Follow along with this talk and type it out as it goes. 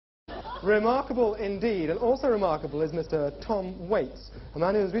Remarkable indeed, and also remarkable is Mr. Tom Waits, a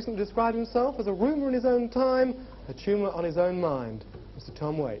man who has recently described himself as a rumour in his own time, a tumour on his own mind. Mr.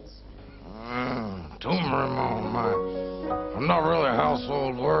 Tom Waits. Tumor in my own mind. I'm not really a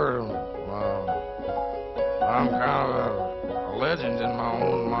household word. I'm kind of a legend in my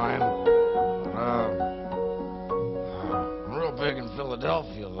own mind. I'm real big in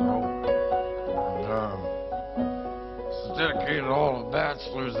Philadelphia, though. It's dedicated to all the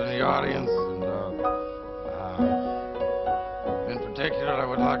bachelors in the audience. And in particular, I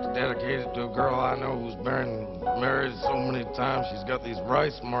would like to dedicate it to a girl I know who's been married so many times. She's got these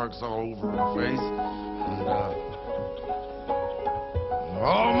rice marks all over her face. And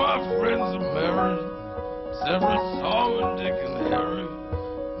all my friends are married. Every Tom and Dick and Harry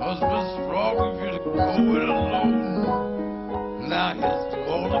must be strong if you're to go it alone. Now here's to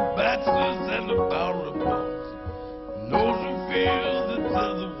all the bachelors and the bowery boys. Those who feel that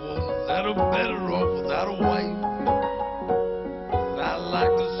they're the ones that are better off without a wife. I like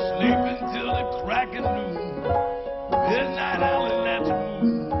to sleep until the crack of noon. Midnight owl in that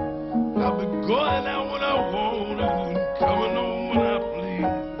moon. I'll be going out when I want to and coming home when I please.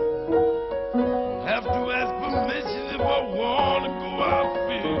 Have to ask permission if I want to go out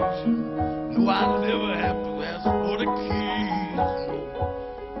fishing. No, I never have to ask for the keys. No.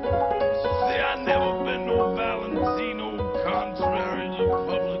 See, I never been no Valentino, contrary to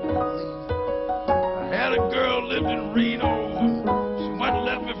public belief. I had a girl lived in Reno. She went and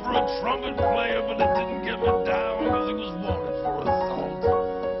left me for a trumpet player, but it didn't get me down because he was wanted for assault.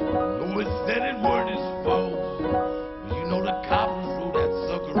 No, it said it weren't his fault. But you know the coppers threw that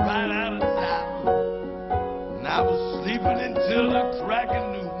sucker right out of town. And I was sleeping until the crack of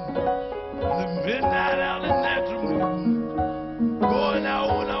noon. The midnight out in that moon. Going out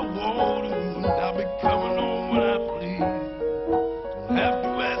when I want to, and I'll be coming home when I please. Don't have to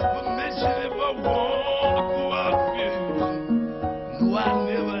ask permission if I want to go out fishing. No, I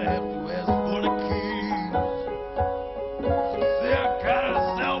never have to ask for the keys. So say I'm kind of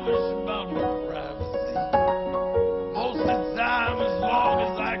selfish about my privacy. Most of the time, as long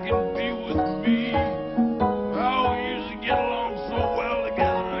as I can be with me. We usually get along so well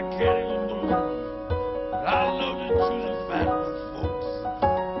together I can't even believe. But I love to choose a fat with folks.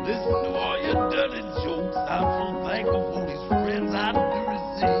 Listen to all your dirty jokes. I'm so thankful for these friends I do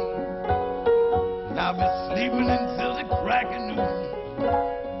receive. And I'll be sleeping until the crack of noon.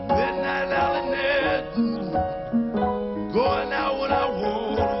 Midnight out in that moon. Going out when I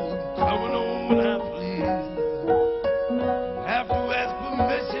want to, coming home when I please. Have to ask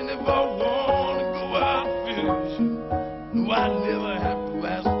permission if I want to go out fishing. No, I never have to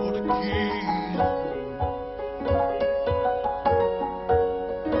ask for the keys.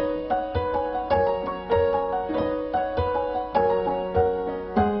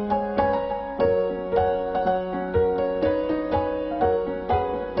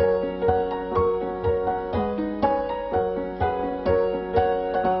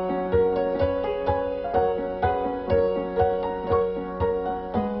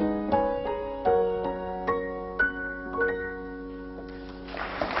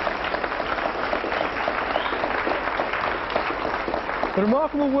 The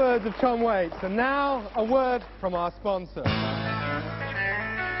remarkable words of Tom Waits, and now a word from our sponsor.